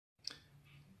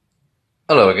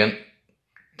Hello again.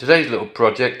 Today's little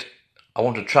project, I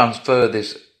want to transfer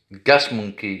this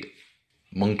Gasmonkey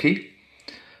monkey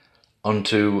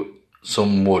onto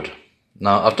some wood.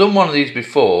 Now I've done one of these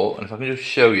before, and if I can just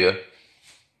show you,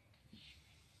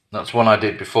 that's one I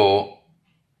did before.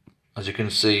 As you can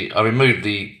see, I removed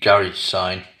the garage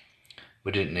sign.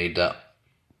 We didn't need that.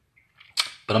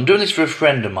 But I'm doing this for a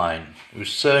friend of mine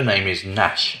whose surname is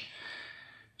Nash.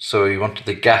 So he wanted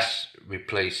the gas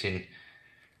replacing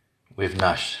with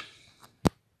Nash,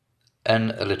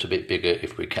 and a little bit bigger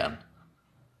if we can.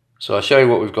 So I'll show you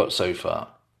what we've got so far.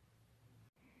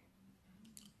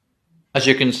 As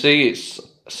you can see, it's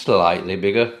slightly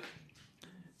bigger.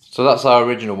 So that's our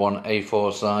original one,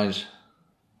 A4 size.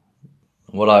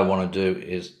 What I want to do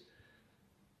is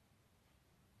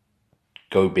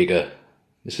go bigger.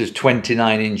 This is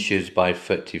 29 inches by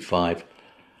 35.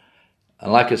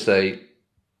 And like I say,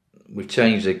 we've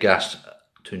changed the gas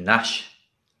to Nash.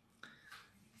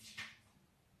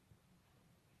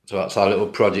 So that's our little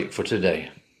project for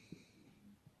today.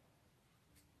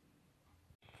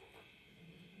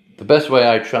 The best way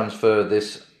I transfer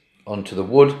this onto the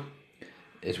wood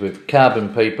is with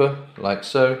carbon paper, like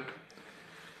so,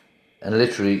 and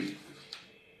literally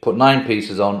put 9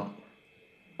 pieces on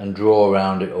and draw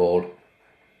around it all.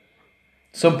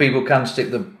 Some people can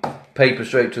stick the paper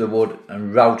straight to the wood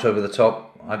and route over the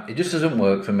top. It just doesn't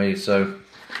work for me, so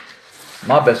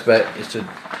my best bet is to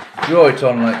draw it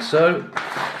on like so.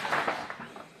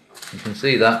 You can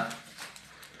see that.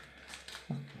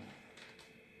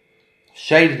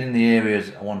 Shaded in the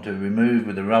areas I want to remove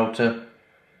with the router,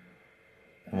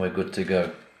 and we're good to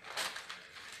go.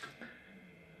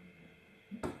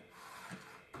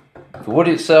 The wood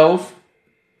itself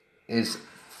is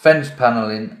fence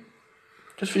paneling,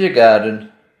 just for your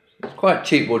garden. It's quite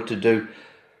cheap wood to do,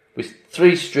 with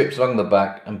 3 strips along the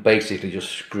back and basically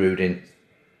just screwed in.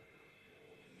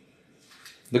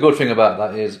 The good thing about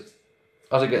that is,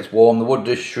 as it gets warm, the wood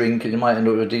does shrink and you might end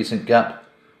up with a decent gap.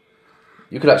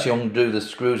 You could actually undo the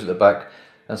screws at the back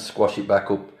and squash it back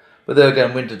up. But there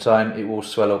again, winter time, it will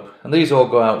swell up. And these all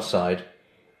go outside.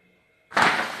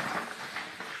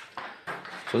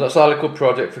 So that's our little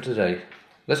project for today.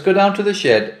 Let's go down to the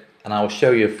shed and I'll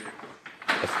show you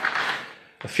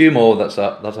a few more that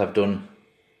I've done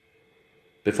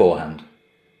beforehand.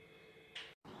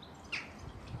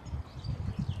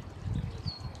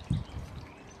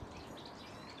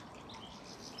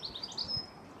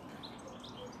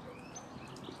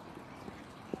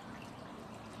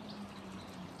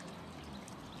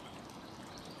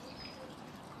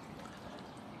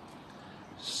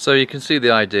 So you can see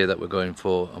the idea that we're going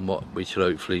for and what we should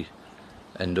hopefully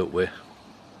end up with.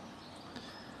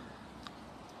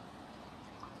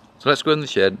 So let's go in the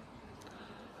shed,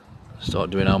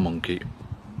 start doing our monkey.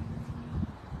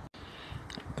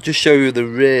 I'll just show you the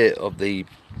rear of the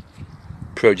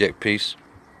project piece.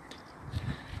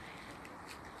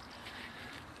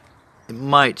 It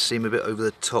might seem a bit over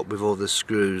the top with all the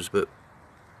screws, but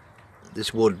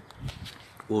this wood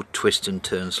will twist and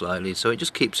turn slightly, so it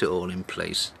just keeps it all in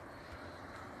place.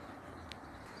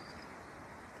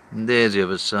 And there's the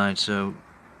other side, so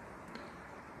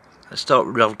let's start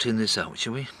routing this out,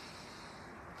 shall we?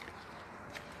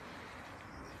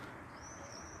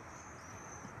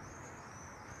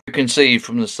 You can see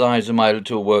from the size of my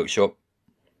little workshop,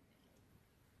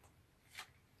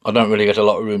 I don't really get a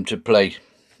lot of room to play.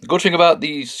 The good thing about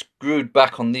these screwed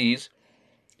back on these,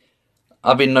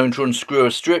 I've been known to unscrew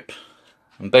a strip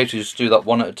and basically just do that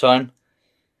one at a time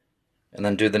and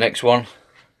then do the next one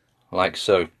like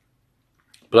so.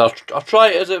 But I'll try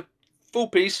it as a full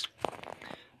piece,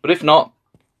 but if not,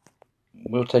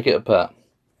 we'll take it apart.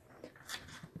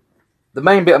 The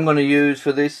main bit I'm going to use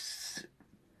for this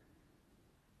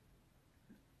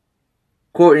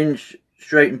 1/4 inch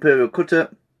straight imperial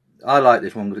cutter. I like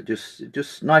this one because it's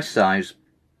just nice size.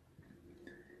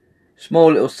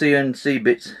 Small little CNC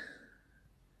bits.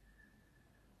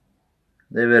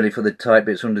 They're really for the tight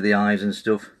bits under the eyes and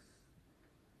stuff.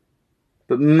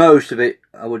 But most of it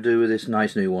I will do with this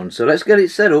nice new one. So let's get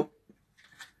it set up.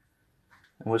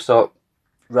 And we'll start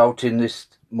routing this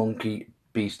monkey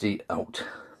beastie out.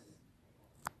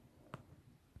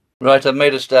 Right, I've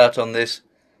made a start on this.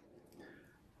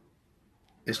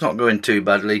 It's not going too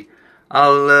badly.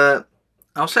 I'll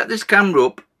set this camera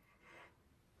up.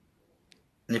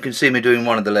 And you can see me doing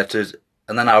one of the letters.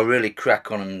 And then I'll really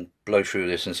crack on and blow through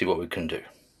this and see what we can do.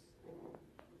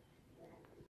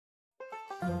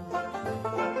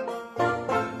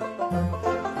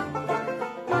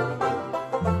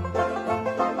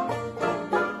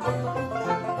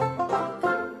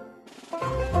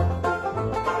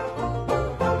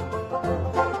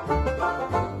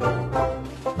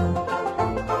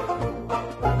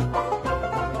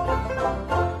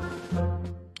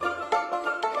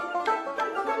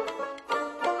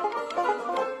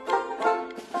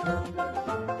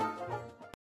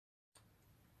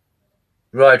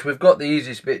 Right, we've got the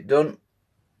easiest bit done.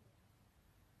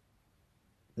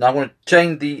 Now I'm going to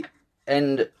change the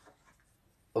end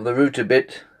of the router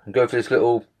bit and go for this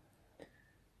little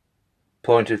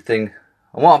pointed thing.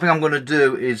 And what I think I'm going to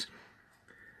do is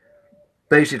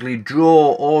basically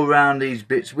draw all around these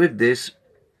bits with this,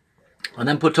 and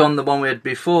then put on the one we had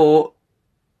before,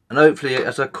 and hopefully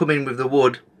as I come in with the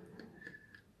wood,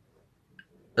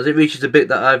 as it reaches the bit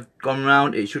that I've gone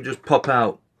round, it should just pop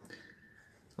out.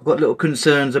 I've got little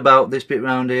concerns about this bit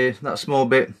round here, that small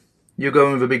bit. You're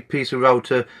going with a big piece of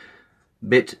router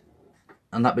bit,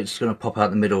 and that bit's going to pop out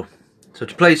the middle. So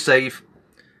to play safe,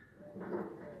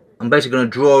 I'm basically going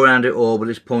to draw around it all with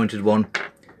this pointed one.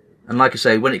 And like I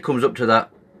say, when it comes up to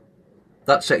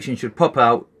that section should pop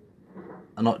out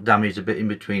and not damage the bit in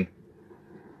between.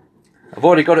 I've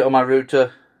already got it on my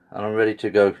router and I'm ready to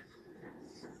go,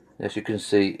 as you can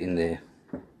see in there.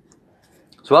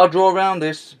 So I'll draw around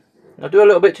this, I'll do a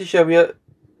little bit to show you,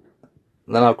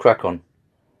 and then I'll crack on.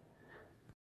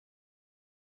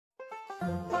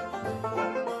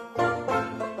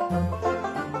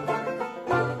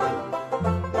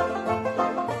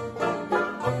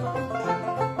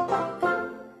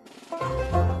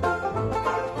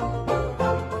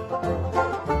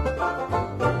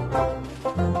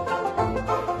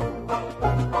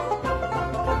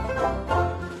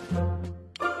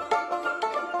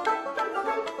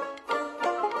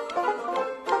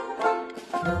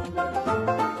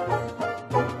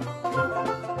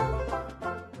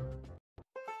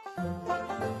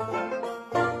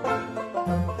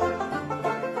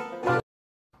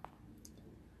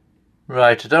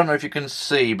 Right, I don't know if you can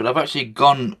see, but I've actually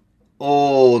gone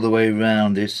all the way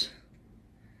around this.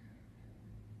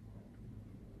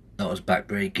 That was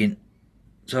backbreaking.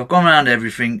 So I've gone around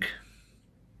everything,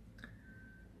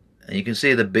 and you can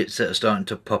see the bits that are starting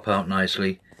to pop out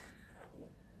nicely.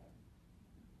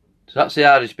 So that's the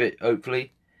hardest bit,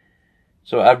 hopefully.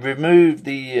 So I've removed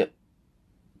the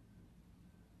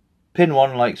pin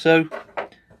one like so,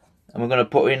 and we're going to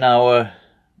put in our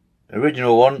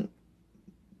original one,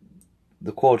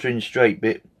 the 1/4 inch straight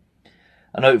bit,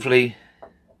 and hopefully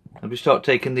as we start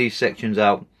taking these sections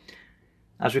out,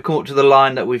 as we come up to the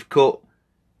line that we've cut,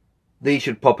 these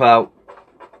should pop out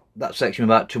that section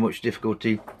without too much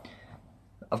difficulty.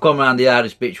 I've gone around the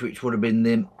hardest bit, which would have been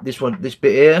this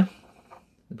bit here.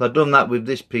 If I'd done that with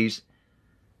this piece,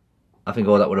 I think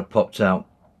all that would have popped out.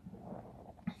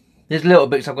 There's little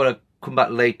bits I've got to come back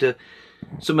later.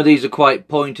 Some of these are quite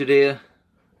pointed here,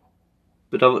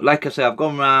 but like I say, I've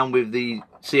gone around with the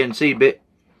CNC bit,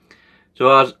 so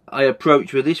as I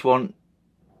approach with this one,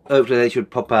 hopefully they should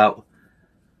pop out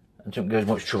and don't give us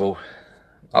much trouble.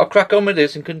 I'll crack on with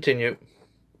this and continue.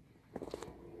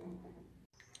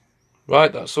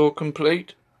 Right, that's all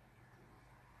complete.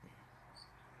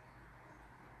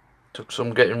 Took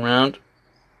some getting round.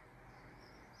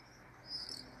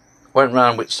 Went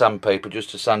round with sandpaper just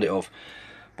to sand it off.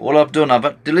 But what I've done,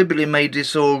 I've deliberately made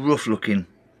this all rough looking.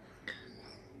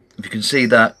 If you can see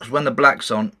that, because when the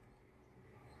black's on,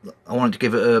 I wanted to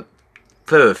give it a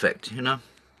fur effect, you know,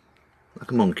 like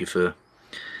a monkey fur.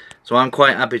 So I'm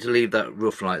quite happy to leave that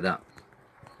rough like that.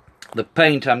 The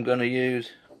paint I'm going to use,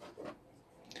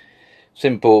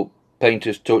 simple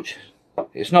painter's touch.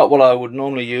 It's not what I would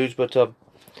normally use, but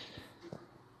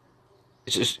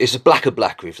it's a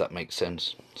blacker, if that makes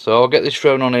sense. So I'll get this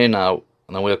thrown on here now,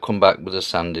 and then we'll come back with the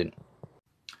sanding.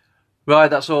 Right,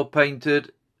 that's all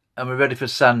painted, and we're ready for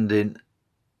sanding.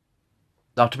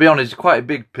 Now, to be honest, it's quite a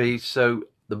big piece, so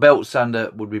the belt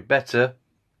sander would be better.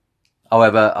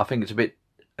 However, I think it's a bit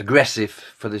aggressive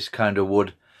for this kind of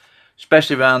wood,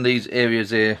 especially around these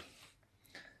areas here,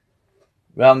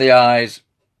 around the eyes.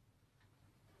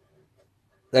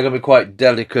 They're going to be quite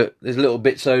delicate. There's little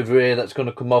bits over here that's going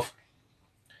to come off.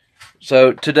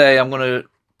 So today I'm going to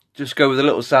just go with a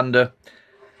little sander,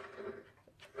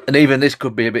 and even this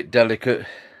could be a bit delicate.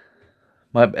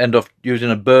 Might end up using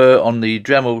a burr on the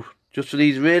Dremel just for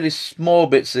these really small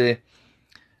bits here,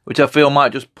 which I feel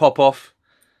might just pop off.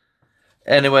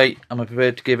 Anyway, I'm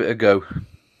prepared to give it a go.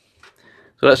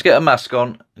 So let's get a mask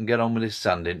on and get on with this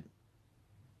sanding.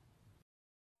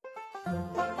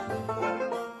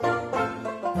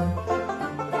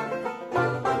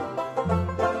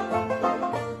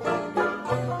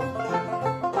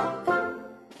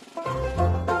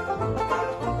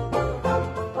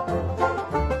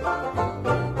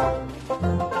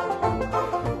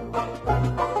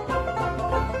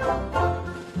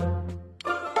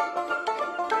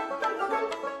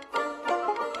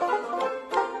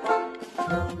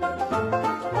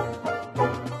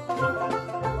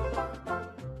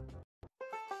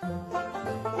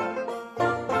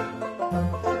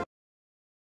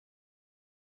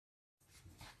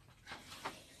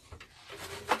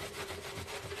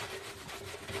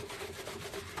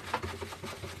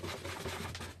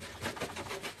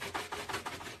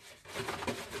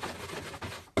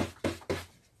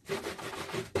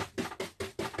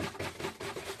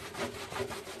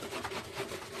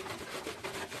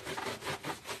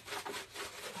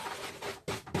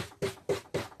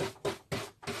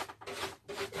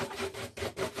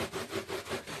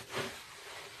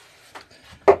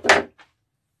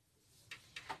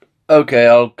 Okay,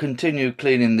 I'll continue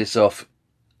cleaning this off.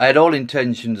 I had all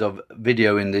intentions of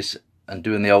videoing this and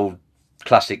doing the old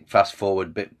classic fast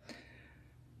forward bit.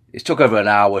 It took over an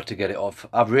hour to get it off.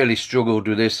 I've really struggled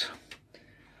with this,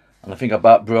 and I think I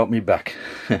about broke me back.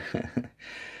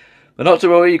 But not to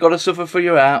worry, you've got to suffer for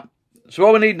your art. So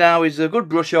all we need now is a good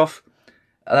brush off,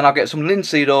 and then I'll get some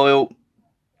linseed oil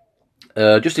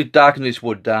just to darken this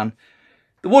wood down.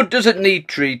 The wood doesn't need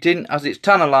treating as it's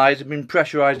tannalised and been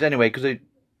pressurised anyway, because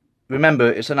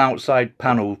remember it's an outside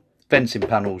panel, fencing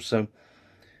panel, so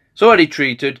it's already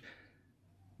treated.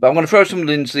 But I'm going to throw some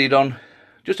linseed on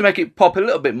just to make it pop a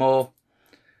little bit more,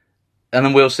 and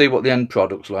then we'll see what the end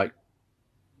product's like.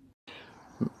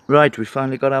 Right, we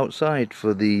finally got outside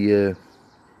for the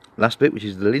last bit, which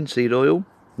is the linseed oil.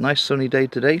 Nice sunny day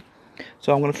today,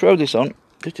 so I'm going to throw this on,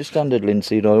 just a standard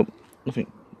linseed oil,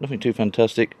 nothing too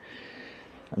fantastic,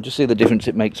 and just see the difference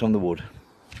it makes on the wood.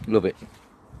 Love it.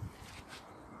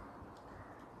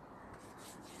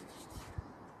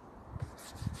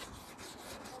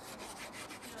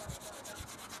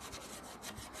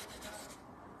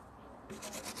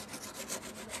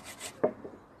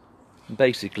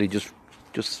 Basically just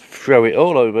throw it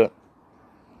all over.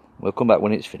 We'll come back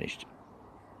when it's finished.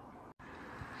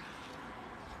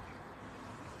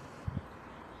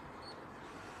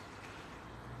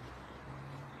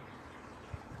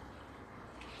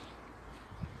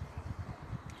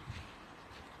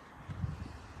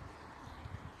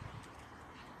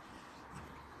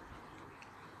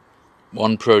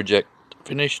 One project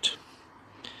finished,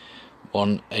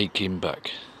 one aching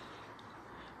back.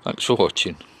 Thanks for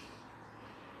watching.